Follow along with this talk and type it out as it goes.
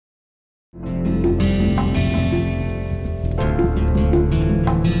Hello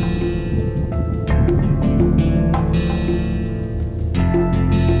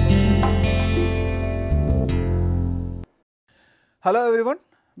everyone,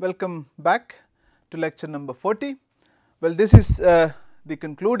 welcome back to lecture number 40. Well, this is the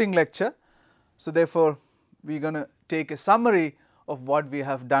concluding lecture. So, therefore, we are going to take a summary of what we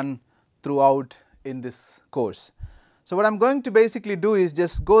have done throughout in this course. So, what I am going to basically do is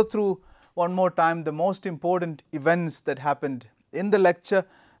just go through one more time the most important events that happened in the lecture,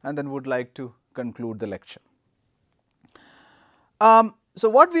 and then would like to conclude the lecture. So,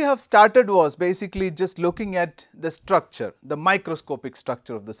 what we have started was basically just looking at the structure, the microscopic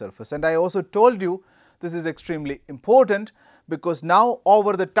structure of the surface, and I also told you this is extremely important, because now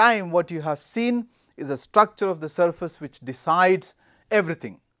over the time what you have seen is a structure of the surface which decides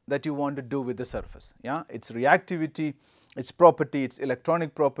everything that you want to do with the surface. Yeah, its reactivity, its property, its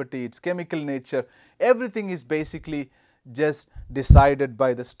electronic property, its chemical nature, everything is basically just decided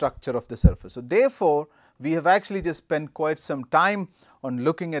by the structure of the surface. So, therefore, we have actually just spent quite some time on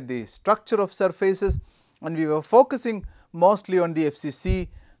looking at the structure of surfaces, and we were focusing mostly on the FCC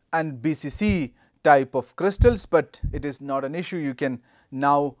and BCC type of crystals, but it is not an issue. You can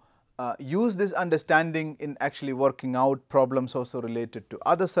now use this understanding in actually working out problems also related to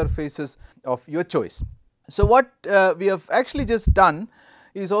other surfaces of your choice. So, what we have actually just done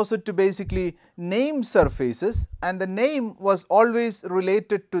is also to basically name surfaces, and the name was always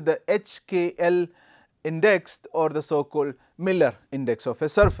related to the HKL index or the so called Miller index of a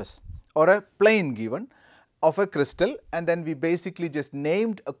surface or a plane given of a crystal, and then we basically just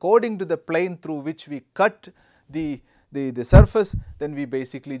named according to the plane through which we cut the surface, then we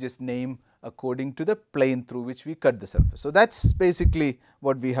basically just name according to the plane through which we cut the surface. So, that is basically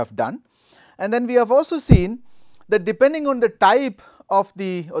what we have done, and then we have also seen that depending on the type of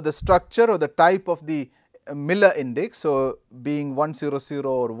the structure or the type of the Miller index, so being 100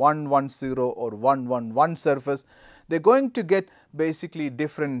 or 110 or 111 surface, they are going to get basically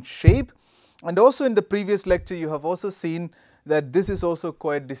different shape. And also in the previous lecture you have also seen that this is also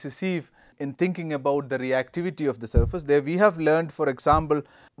quite decisive in thinking about the reactivity of the surface. There we have learned, for example,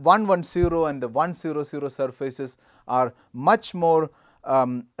 110 and the 100 surfaces are much more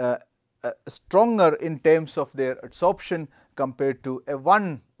stronger in terms of their absorption compared to a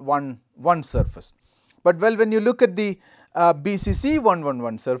 111 surface. But well, when you look at the BCC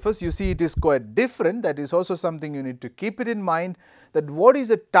 111 surface, you see it is quite different. That is also something you need to keep it in mind, that what is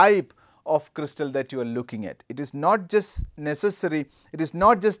the type of crystal that you are looking at. It is not just necessary, it is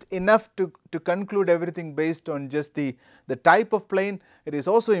not just enough to conclude everything based on just the type of plane. It is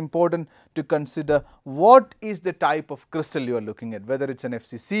also important to consider what is the type of crystal you are looking at, whether it is an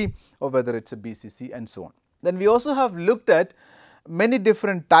FCC or whether it is a BCC and so on. Then we also have looked at many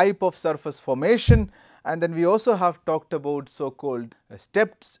different type of surface formation, and then we also have talked about so called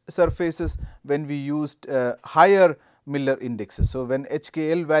stepped surfaces when we used higher Miller indexes. So, when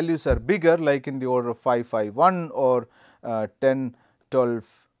HKL values are bigger, like in the order of 551 or 10,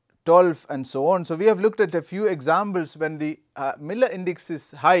 12, 12 and so on. So, we have looked at a few examples when the Miller index is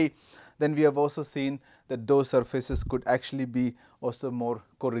high, then we have also seen that those surfaces could actually be also more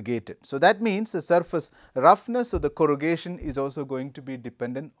corrugated. So, that means the surface roughness or the corrugation is also going to be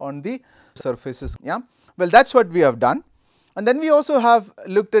dependent on the surfaces. Yeah. Well, that is what we have done, and then we also have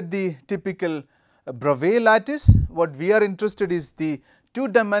looked at the typical Bravais lattice. What we are interested is the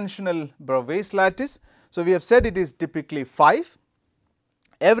two-dimensional Bravais lattice. So, we have said it is typically 5.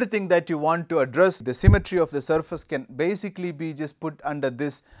 Everything that you want to address the symmetry of the surface can basically be just put under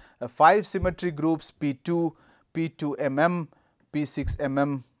this 5 symmetry groups P2, P2 mm, P6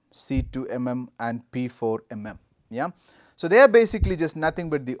 mm, C2 mm and P4 mm. Yeah. So, they are basically just nothing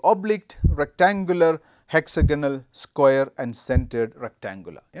but the oblique, rectangular, hexagonal, square and centered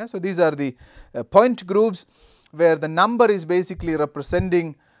rectangular. Yeah. So, these are the point groups where the number is basically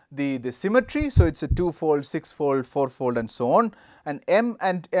representing the symmetry. So, it is a 2-fold, 6-fold, 4-fold and so on, and M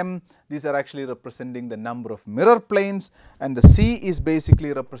and M, these are actually representing the number of mirror planes, and the C is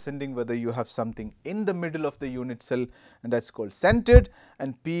basically representing whether you have something in the middle of the unit cell, and that is called centered,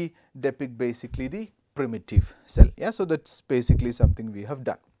 and P depict basically the primitive cell. Yeah. So, that is basically something we have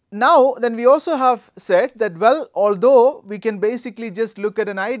done. Now, then we also have said that, well, although we can basically just look at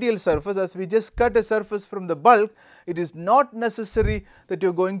an ideal surface, as we just cut a surface from the bulk, it is not necessary that you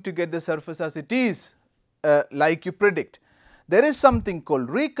are going to get the surface as it is like you predict. There is something called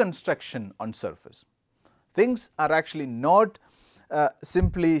reconstruction on surface. Things are actually not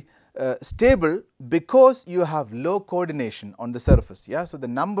simply stable because you have low coordination on the surface. Yeah? So, the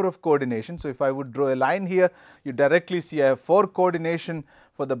number of coordination. So, if I would draw a line here, you directly see I have 4 coordination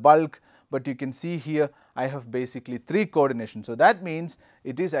for the bulk, but you can see here I have basically 3 coordination. So, that means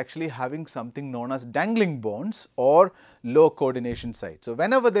it is actually having something known as dangling bonds or low coordination site. So,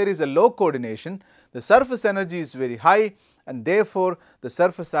 whenever there is a low coordination, the surface energy is very high and therefore, the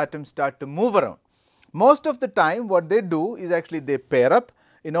surface atoms start to move around. Most of the time what they do is actually they pair up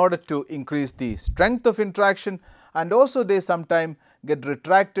in order to increase the strength of interaction, and also they sometimes get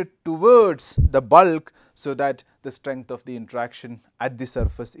retracted towards the bulk, so that the strength of the interaction at the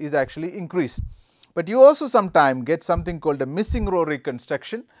surface is actually increased. But you also sometimes get something called a missing row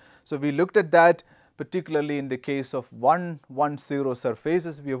reconstruction. So, we looked at that particularly in the case of 1,1,0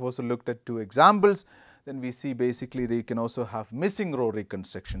 surfaces. We have also looked at 2 examples. Then we see basically they can also have missing row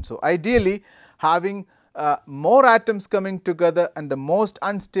reconstruction. So, ideally having more atoms coming together, and the most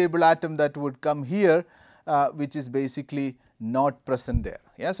unstable atom that would come here, which is basically not present there.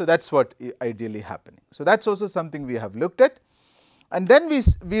 Yeah? So, that is what ideally happening. So, that is also something we have looked at, and then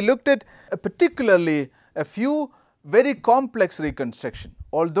we looked at particularly a few very complex reconstruction.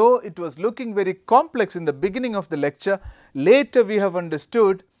 Although it was looking very complex in the beginning of the lecture, later we have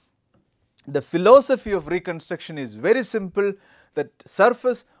understood the philosophy of reconstruction is very simple, that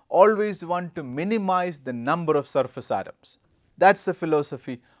surface always want to minimize the number of surface atoms. That is the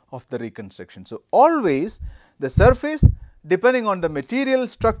philosophy of the reconstruction. So, always the surface, depending on the material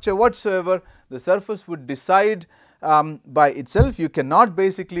structure whatsoever, the surface would decide by itself. You cannot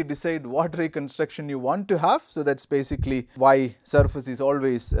basically decide what reconstruction you want to have. So, that is basically why surface is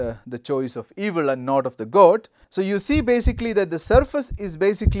always the choice of evil and not of the God. So, you see basically that the surface is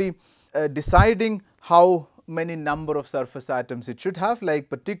basically deciding how many number of surface atoms it should have, like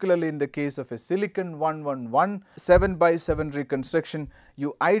particularly in the case of a silicon 111 7 by 7 reconstruction,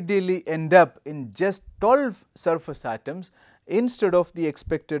 you ideally end up in just 12 surface atoms instead of the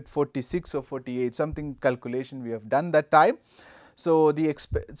expected 46 or 48, something calculation we have done that time. So,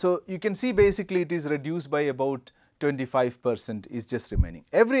 so you can see basically it is reduced by about 25% is just remaining.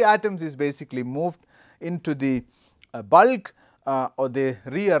 Every atoms is basically moved into the bulk, or they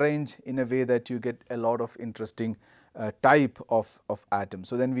rearrange in a way that you get a lot of interesting type of atoms.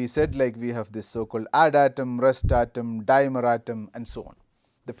 So, then we said like we have this so called add atom, rest atom, dimer atom and so on.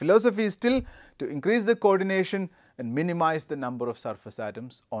 The philosophy is still to increase the coordination and minimize the number of surface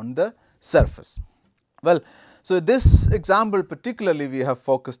atoms on the surface. Well, so this example particularly we have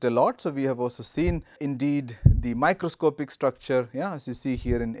focused a lot. So, we have also seen indeed the microscopic structure, yeah, as you see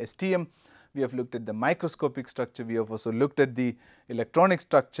here in STM. We have looked at the microscopic structure, we have also looked at the electronic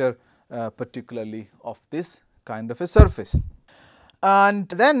structure particularly of this kind of a surface. And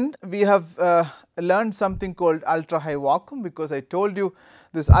then we have learned something called ultra high vacuum, because I told you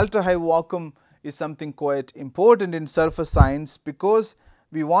this ultra high vacuum is something quite important in surface science, because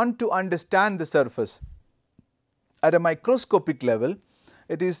we want to understand the surface at a microscopic level.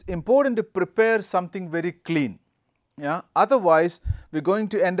 It is important to prepare something very clean. Yeah? Otherwise, we are going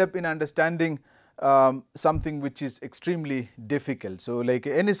to end up in understanding something which is extremely difficult. So, like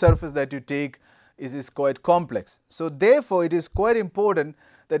any surface that you take is quite complex. So, therefore, it is quite important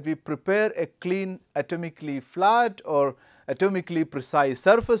that we prepare a clean atomically flat or atomically precise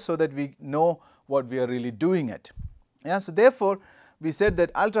surface, so that we know what we are really doing it. Yeah? So, therefore, we said that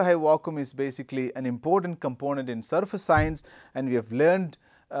ultra high vacuum is basically an important component in surface science, and we have learned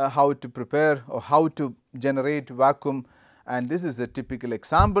how to prepare or how to generate vacuum, and this is a typical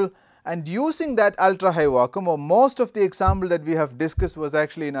example. And using that ultra high vacuum, or most of the example that we have discussed was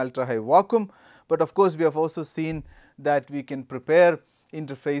actually in ultra high vacuum, but of course, we have also seen that we can prepare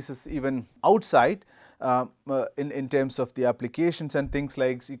interfaces even outside in terms of the applications and things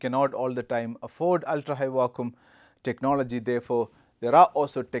like. You cannot all the time afford ultra high vacuum technology, therefore, there are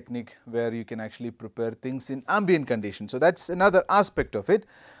also technique where you can actually prepare things in ambient conditions. So, that is another aspect of it,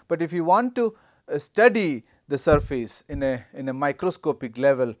 but if you want to study the surface in a microscopic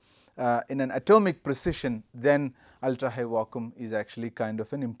level in an atomic precision, then ultra high vacuum is actually kind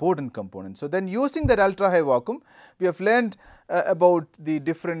of an important component. So, then using that ultra high vacuum, we have learned about the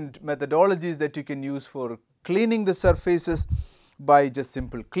different methodologies that you can use for cleaning the surfaces by just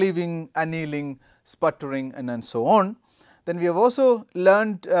simple cleaving, annealing, sputtering and so on. Then we have also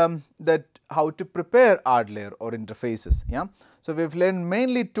learned that how to prepare hard layer or interfaces. Yeah? So, we have learned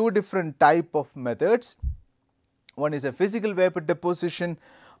mainly 2 different type of methods. One is a physical vapor deposition,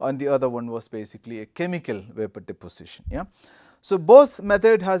 and the other one was basically a chemical vapor deposition. Yeah? So, both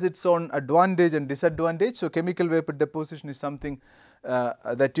method has its own advantage and disadvantage. So, chemical vapor deposition is something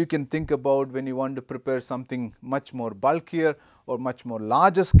that you can think about when you want to prepare something much more bulkier or much more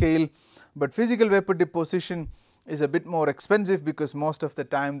larger scale. But physical vapor deposition is a bit more expensive because most of the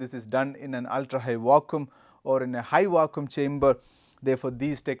time this is done in an ultra high vacuum or in a high vacuum chamber. Therefore,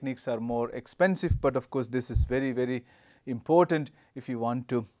 these techniques are more expensive, but of course, this is very, very important if you want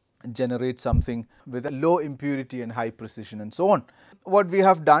to generate something with a low impurity and high precision and so on. What we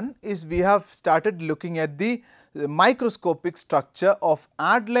have done is we have started looking at the microscopic structure of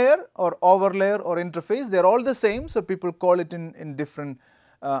add layer or overlayer or interface. They are all the same, so people call it in different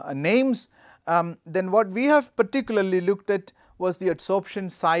names. Then what we have particularly looked at was the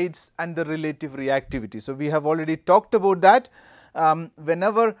adsorption sites and the relative reactivity. So, we have already talked about that.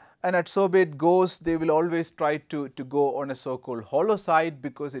 Whenever an adsorbate goes, they will always try to go on a so called hollow site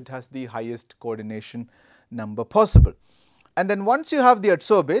because it has the highest coordination number possible. And then once you have the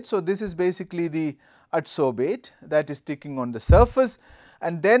adsorbate, so this is basically the adsorbate that is sticking on the surface,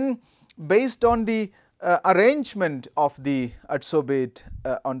 and then based on the arrangement of the adsorbate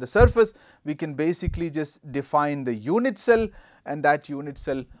on the surface, we can basically just define the unit cell, and that unit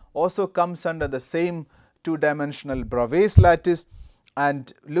cell also comes under the same two-dimensional Bravais lattice.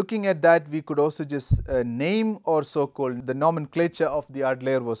 And looking at that, we could also just name or so called the nomenclature of the add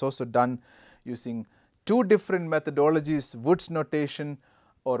layer was also done using two different methodologies, Wood's notation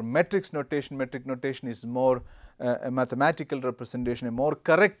or metrics notation. Metric notation is more a mathematical representation, a more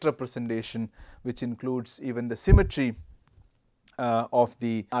correct representation, which includes even the symmetry of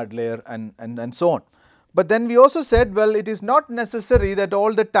the add layer and so on. But then we also said, well, it is not necessary that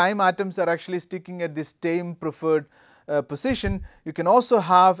all the time atoms are actually sticking at this same preferred position. You can also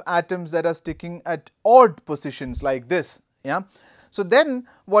have atoms that are sticking at odd positions like this. Yeah. So, then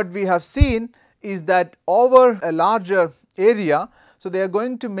what we have seen is that over a larger area, so they are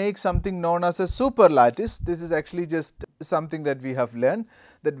going to make something known as a super lattice. This is actually just something that we have learned,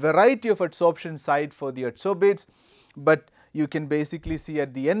 that variety of adsorption site for the adsorbates, but you can basically see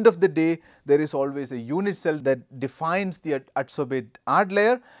at the end of the day there is always a unit cell that defines the adsorbate add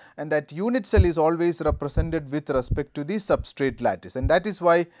layer, and that unit cell is always represented with respect to the substrate lattice, and that is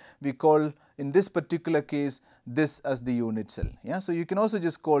why we call in this particular case this as the unit cell. Yeah. So, you can also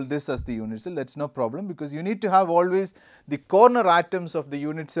just call this as the unit cell, that is no problem, because you need to have always the corner atoms of the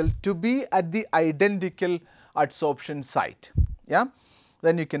unit cell to be at the identical adsorption site. Yeah.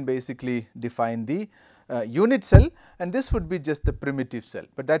 Then you can basically define the unit cell, and this would be just the primitive cell,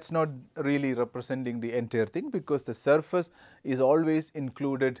 but that is not really representing the entire thing because the surface is always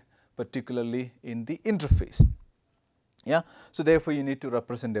included particularly in the interface. Yeah. So, therefore, you need to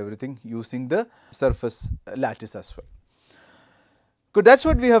represent everything using the surface lattice as well. Good, that is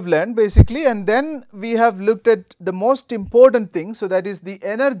what we have learned basically, and then we have looked at the most important thing. So, that is the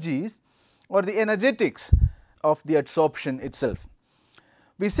energies or the energetics of the adsorption itself.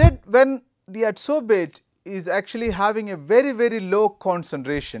 We said when the adsorbate is actually having a very, very low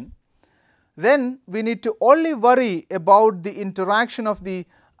concentration, then we need to only worry about the interaction of the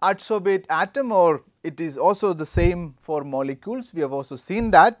adsorbate atom, or it is also the same for molecules. We have also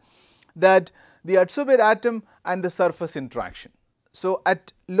seen that the adsorbate atom and the surface interaction. So,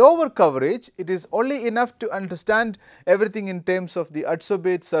 at lower coverage, it is only enough to understand everything in terms of the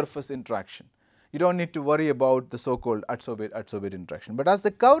adsorbate surface interaction. You do not need to worry about the so called adsorbate interaction. But as the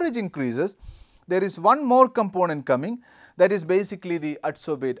coverage increases, there is one more component coming, that is basically the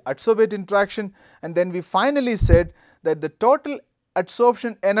adsorbate interaction, and then we finally said that the total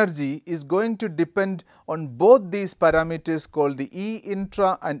adsorption energy is going to depend on both these parameters called the E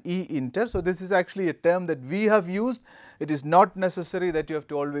intra and E inter. So, this is actually a term that we have used. It is not necessary that you have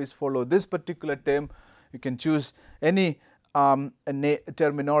to always follow this particular term. You can choose any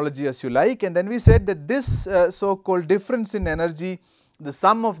terminology as you like, and then we said that this so called difference in energy, the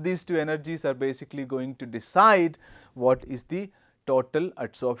sum of these two energies are basically going to decide what is the total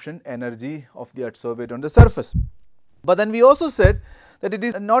adsorption energy of the adsorbate on the surface. But then we also said that it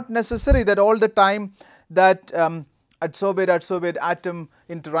is not necessary that all the time that adsorbate atom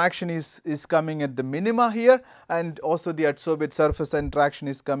interaction is coming at the minima here, and also the adsorbate surface interaction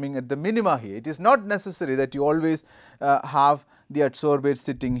is coming at the minima here. It is not necessary that you always have the adsorbate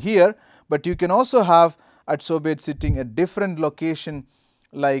sitting here, but you can also have adsorbate sitting at different location,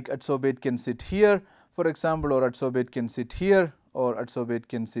 like adsorbate can sit here for example, or adsorbate can sit here, or adsorbate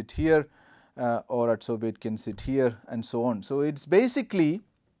can sit here, or adsorbate can sit here, and so on. So, it is basically,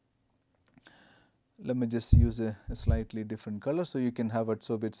 let me just use a slightly different color. So, you can have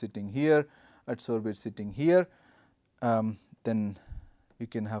adsorbate sitting here, adsorbate sitting here, then you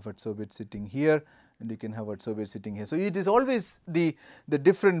can have adsorbate sitting here, and you can have adsorbate sitting here. So, it is always the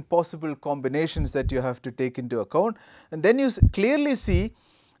different possible combinations that you have to take into account, and then you clearly see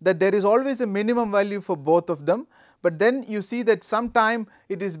that there is always a minimum value for both of them, but then you see that sometime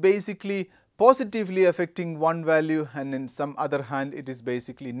it is basically positively affecting one value and in some other hand it is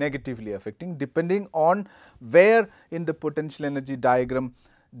basically negatively affecting, depending on where in the potential energy diagram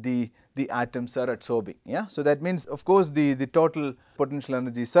the atoms are adsorbing. Yeah. So, that means of course, the total potential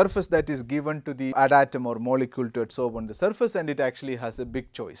energy surface that is given to the atom or molecule to adsorb on the surface, and it actually has a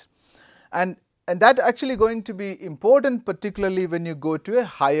big choice. And that actually going to be important, particularly when you go to a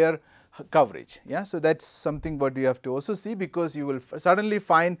higher coverage. Yeah. So, that is something what you have to also see, because you will suddenly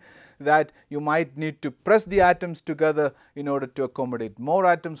find that you might need to press the atoms together in order to accommodate more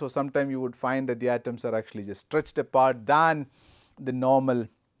atoms, or sometime you would find that the atoms are actually just stretched apart than the normal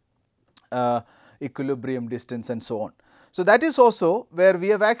equilibrium distance and so on. So, that is also where we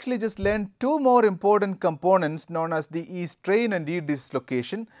have actually just learned two more important components known as the E strain and E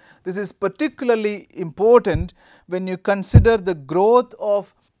dislocation. This is particularly important when you consider the growth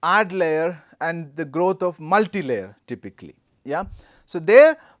of add layer and the growth of multi-layer typically. Yeah. So,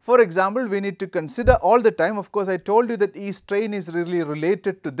 there for example, we need to consider all the time, of course, I told you that E strain is really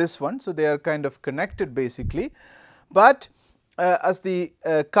related to this one. So, they are kind of connected basically, but as the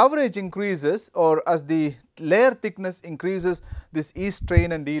coverage increases or as the layer thickness increases, this E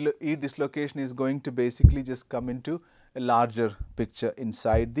strain and E dislocation is going to basically just come into a larger picture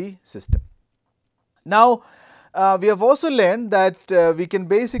inside the system. Now, we have also learned that we can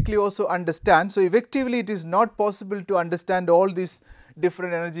basically also understand. So, effectively it is not possible to understand all these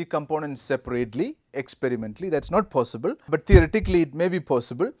different energy components separately experimentally, that is not possible, but theoretically it may be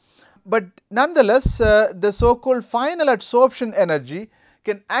possible. But nonetheless, the so called final adsorption energy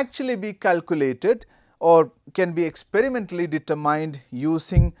can actually be calculated or can be experimentally determined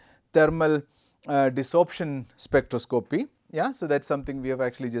using thermal desorption spectroscopy. Yeah. So, that is something we have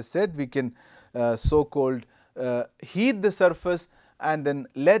actually just said. We can so called heat the surface and then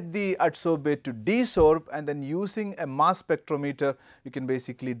let the adsorbate to desorb, and then using a mass spectrometer you can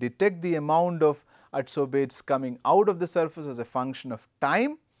basically detect the amount of adsorbates coming out of the surface as a function of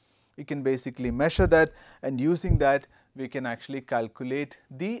time. You can basically measure that, and using that we can actually calculate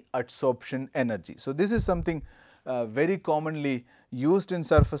the adsorption energy. So, this is something very commonly used in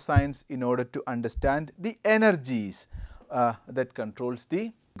surface science in order to understand the energies that controls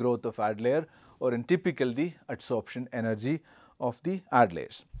the growth of add layer, or in typical the adsorption energy of the add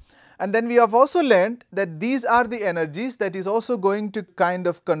layers. And then we have also learned that these are the energies that is also going to kind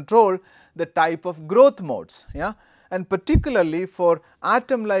of control the type of growth modes. Yeah. And particularly for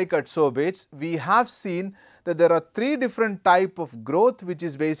atom like adsorbates, we have seen that there are three different type of growth, which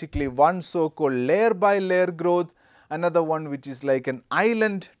is basically one so called layer by layer growth, another one which is like an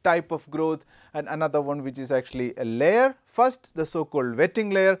island type of growth, and another one which is actually a layer, first the so called wetting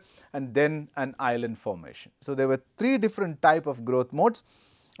layer and then an island formation. So, there were three different type of growth modes,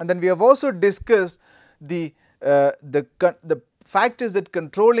 and then we have also discussed the factors that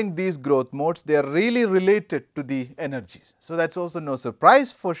controlling these growth modes, they are really related to the energies. So, that is also no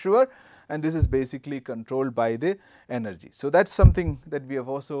surprise for sure, and this is basically controlled by the energy. So, that is something that we have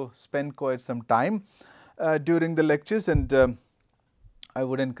also spent quite some time during the lectures, and I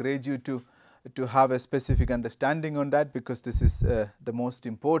would encourage you to have a specific understanding on that, because this is the most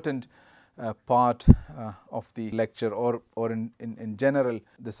important part of the lecture, or in general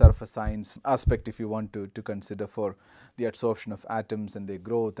the surface science aspect, if you want to consider for the adsorption of atoms and their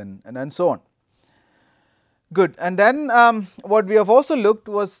growth and so on. Good. And then what we have also looked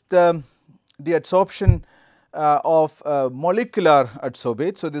was the adsorption of molecular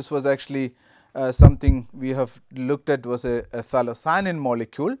adsorbate. So, this was actually something we have looked at, was a phthalocyanin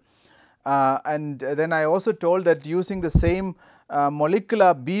molecule, and then I also told that using the same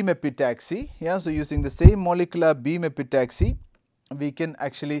molecular beam epitaxy. Yeah. So, using the same molecular beam epitaxy, we can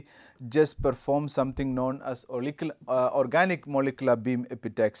actually just perform something known as organic molecular beam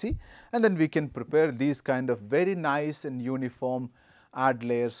epitaxy, and then we can prepare these kind of very nice and uniform add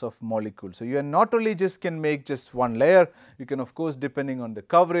layers of molecules. So, you are not only just can make just one layer, you can of course, depending on the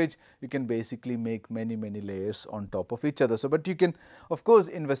coverage, you can basically make many layers on top of each other. So, but you can of course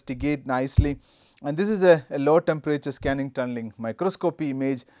investigate nicely, and this is a low temperature scanning tunneling microscopy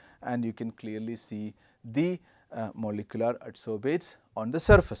image, and you can clearly see the molecular adsorbates on the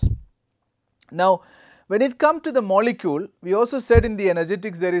surface. Now, when it comes to the molecule, we also said in the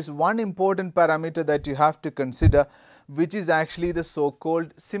energetics there is one important parameter that you have to consider, which is actually the so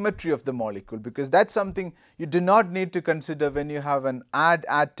called symmetry of the molecule, because that is something you do not need to consider when you have an add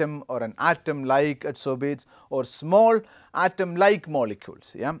atom or an atom like adsorbates or small atom like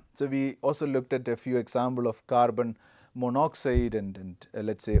molecules. Yeah. So, we also looked at a few examples of carbon monoxide and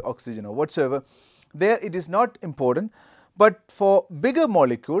let us say oxygen or whatsoever. There it is not important, but for bigger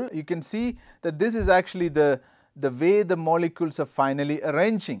molecule you can see that this is actually the way the molecules are finally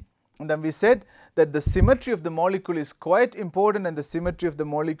arranging. And then we said that the symmetry of the molecule is quite important, and the symmetry of the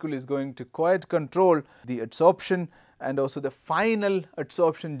molecule is going to quite control the adsorption and also the final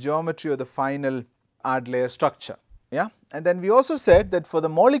adsorption geometry or the final add layer structure. Yeah. And then we also said that for the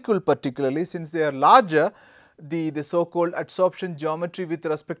molecule particularly, since they are larger, the so called adsorption geometry with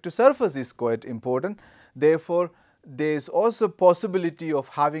respect to surface is quite important. Therefore, there is also possibility of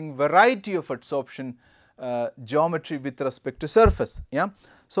having variety of adsorption geometry with respect to surface. Yeah.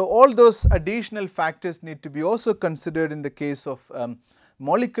 So, all those additional factors need to be also considered in the case of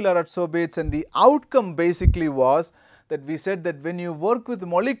molecular adsorbates, and the outcome basically was that we said that when you work with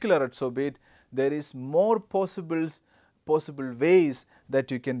molecular adsorbate, there is more possible ways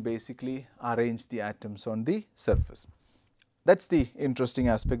that you can basically arrange the atoms on the surface. That is the interesting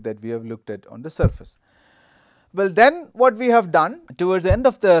aspect that we have looked at on the surface. Well, then what we have done towards the end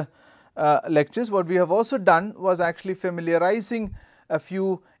of the lectures, what we have also done was actually familiarizing a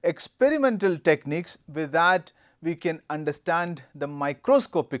few experimental techniques with that we can understand the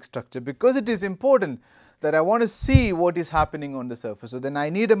microscopic structure, because it is important that I want to see what is happening on the surface. So, then I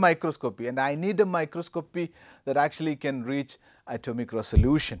need a microscopy, and I need a microscopy that actually can reach atomic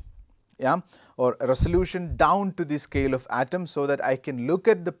resolution, yeah, or a resolution down to the scale of atoms, so that I can look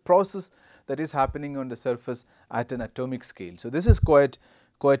at the process that is happening on the surface at an atomic scale. So, this is quite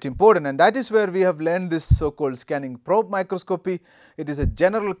important, and that is where we have learned this so called scanning probe microscopy. It is a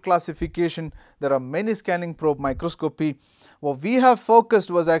general classification. There are many scanning probe microscopy. What we have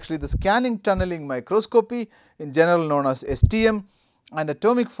focused was actually the scanning tunneling microscopy, in general known as STM, and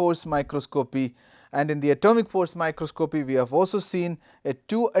atomic force microscopy. And in the atomic force microscopy, we have also seen a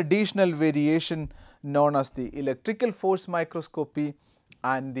 2 additional variation known as the electrical force microscopy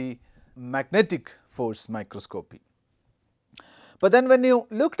and the magnetic force microscopy. But then when you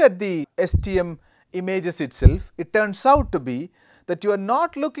looked at the STM images itself, it turns out to be that you are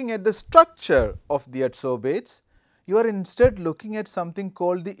not looking at the structure of the adsorbates, you are instead looking at something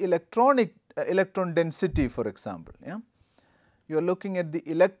called the electron density, for example. Yeah? You are looking at the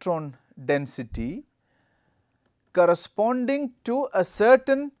electron density corresponding to a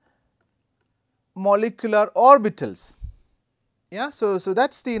certain molecular orbitals. Yeah? So,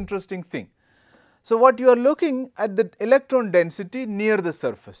 that is the interesting thing. So, what you are looking at the electron density near the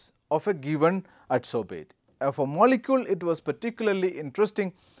surface of a given adsorbate. For molecule, it was particularly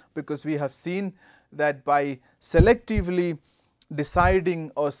interesting because we have seen that by selectively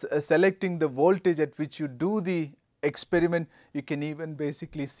deciding or selecting the voltage at which you do the experiment, you can even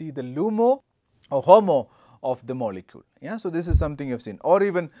basically see the LUMO or HOMO of the molecule. Yeah? So, this is something you have seen, or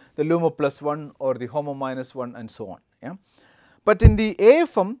even the LUMO +1 or the HOMO -1 and so on. Yeah? But in the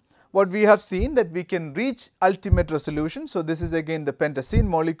AFM, what we have seen that we can reach ultimate resolution. So, this is again the pentacene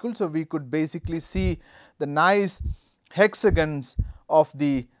molecule. So, we could basically see the nice hexagons of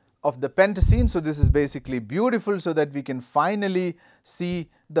the pentacene. So, this is basically beautiful, so that we can finally see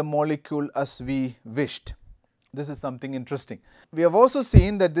the molecule as we wished. This is something interesting. We have also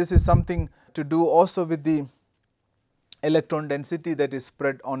seen that this is something to do also with the electron density that is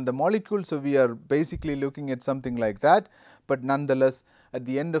spread on the molecule. So, we are basically looking at something like that, but nonetheless at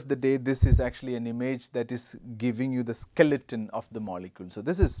the end of the day, this is actually an image that is giving you the skeleton of the molecule. So,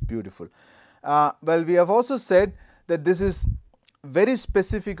 this is beautiful. Well, we have also said that this is very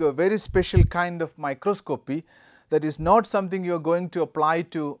specific or very special kind of microscopy, that is not something you are going to apply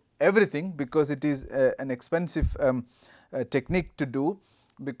to everything, because it is an expensive technique to do,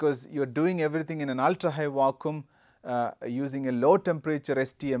 because you are doing everything in an ultra high vacuum using a low temperature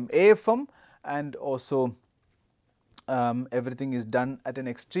STM AFM, and also everything is done at an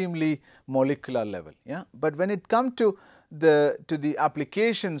extremely molecular level. Yeah? But when it comes to the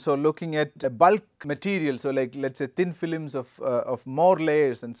applications, or looking at a bulk material, so like let us say thin films of more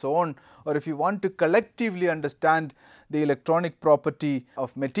layers and so on, or if you want to collectively understand the electronic property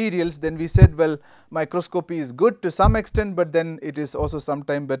of materials, then we said, well, microscopy is good to some extent, but then it is also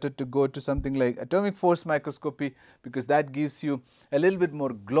sometime better to go to something like atomic force microscopy, because that gives you a little bit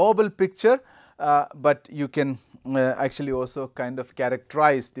more global picture, but you can actually also kind of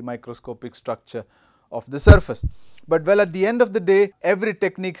characterize the microscopic structure of the surface. But well, at the end of the day, every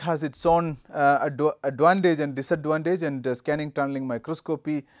technique has its own advantage and disadvantage, and scanning tunneling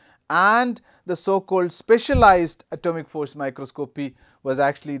microscopy and the so called specialized atomic force microscopy was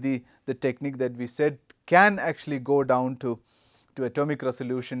actually the technique that we said can actually go down to atomic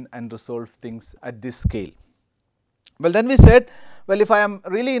resolution and resolve things at this scale. Well, then we said, well, if I am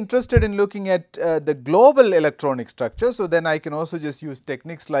really interested in looking at the global electronic structure, so then I can also just use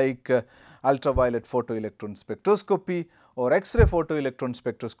techniques like ultraviolet photoelectron spectroscopy or X-ray photoelectron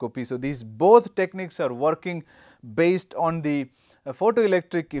spectroscopy. So, these both techniques are working based on the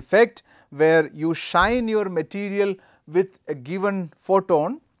photoelectric effect, where you shine your material with a given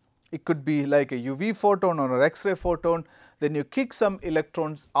photon. It could be like a UV photon or an X-ray photon, then you kick some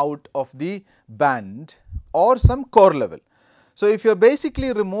electrons out of the band or some core level. So, if you are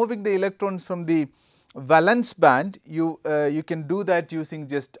basically removing the electrons from the valence band, you can do that using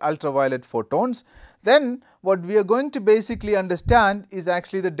just ultraviolet photons. Then what we are going to basically understand is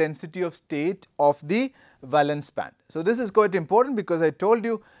actually the density of state of the valence band. So, this is quite important, because I told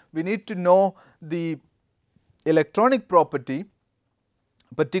you we need to know the electronic property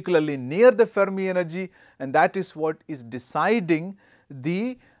particularly near the Fermi energy, and that is what is deciding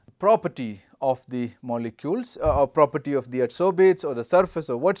the property of the molecules or property of the adsorbates or the surface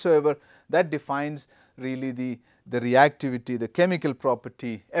or whatsoever, that defines really the reactivity, the chemical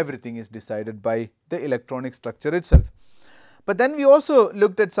property, everything is decided by the electronic structure itself. But then we also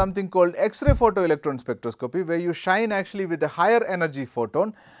looked at something called X-ray photoelectron spectroscopy, where you shine actually with a higher energy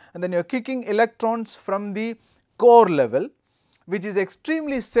photon, and then you are kicking electrons from the core level, which is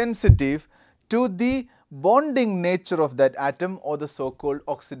extremely sensitive to the bonding nature of that atom or the so called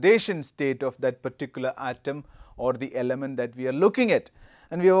oxidation state of that particular atom or the element that we are looking at.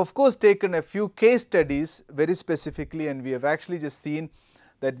 And we have of course taken a few case studies very specifically, and we have actually just seen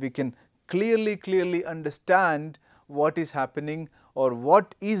that we can clearly understand what is happening or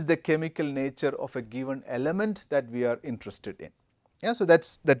what is the chemical nature of a given element that we are interested in. Yeah, so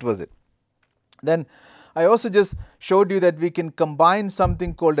that was it. Then I also just showed you that we can combine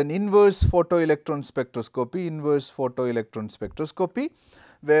something called an inverse photoelectron spectroscopy,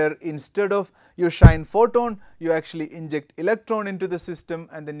 where instead of you shine photon, you actually inject electron into the system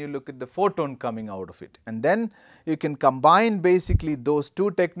and then you look at the photon coming out of it. And then you can combine basically those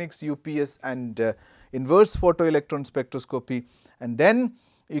two techniques, UPS and inverse photoelectron spectroscopy, and then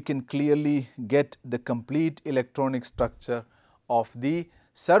you can clearly get the complete electronic structure of the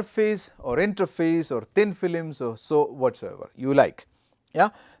surface or interface or thin films or so whatsoever you like. Yeah,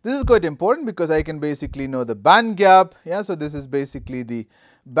 this is quite important because I can basically know the band gap. Yeah, so this is basically the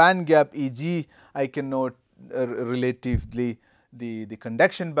band gap, e.g. I can know relatively the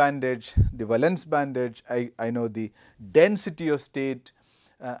conduction bandage, the valence bandage, I know the density of state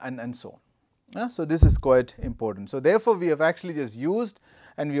and so on. Yeah, so this is quite important. So therefore, we have actually just used,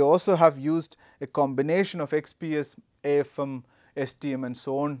 and we also have used a combination of XPS, AFM, STM and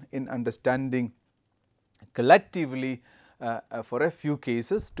so on in understanding collectively for a few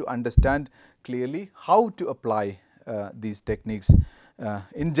cases to understand clearly how to apply these techniques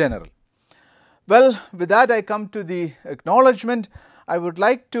in general. Well, with that I come to the acknowledgement. I would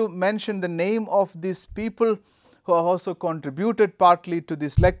like to mention the name of these people who have also contributed partly to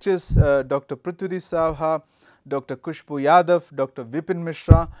these lectures, Dr. Prithvi Savha, Dr. Khushbu Yadav, Dr. Vipin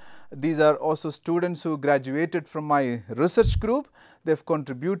Mishra. These are also students who graduated from my research group. They have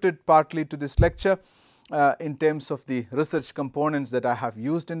contributed partly to this lecture in terms of the research components that I have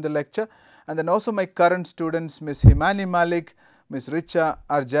used in the lecture. And then also my current students, Ms. Himani Malik, Ms. Richa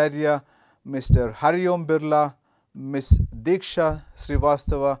Arjarya, Mr. Hariom Birla, Ms. Diksha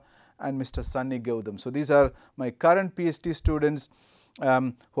Srivastava and Mr. Sunny Gautam. So, these are my current PhD students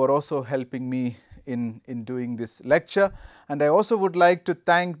who are also helping me in doing this lecture. And I also would like to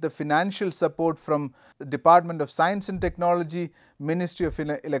thank the financial support from the Department of Science and Technology, Ministry of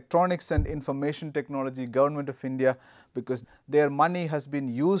Electronics and Information Technology, Government of India, because their money has been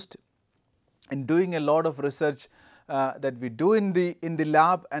used in doing a lot of research that we do in the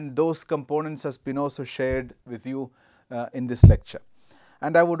lab, and those components has been also shared with you in this lecture.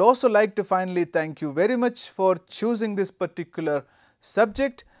 And I would also like to finally thank you very much for choosing this particular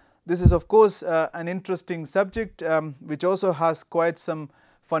subject. This is of course an interesting subject which also has quite some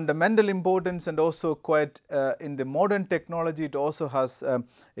fundamental importance, and also quite in the modern technology it also has a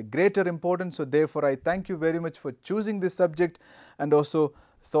greater importance. So therefore, I thank you very much for choosing this subject and also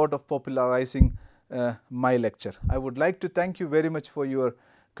thought of popularizing my lecture. I would like to thank you very much for your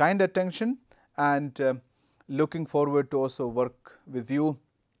kind attention, and looking forward to also work with you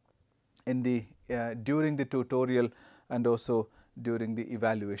in the during the tutorial and also during the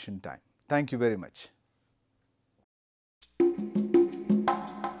evaluation time. Thank you very much.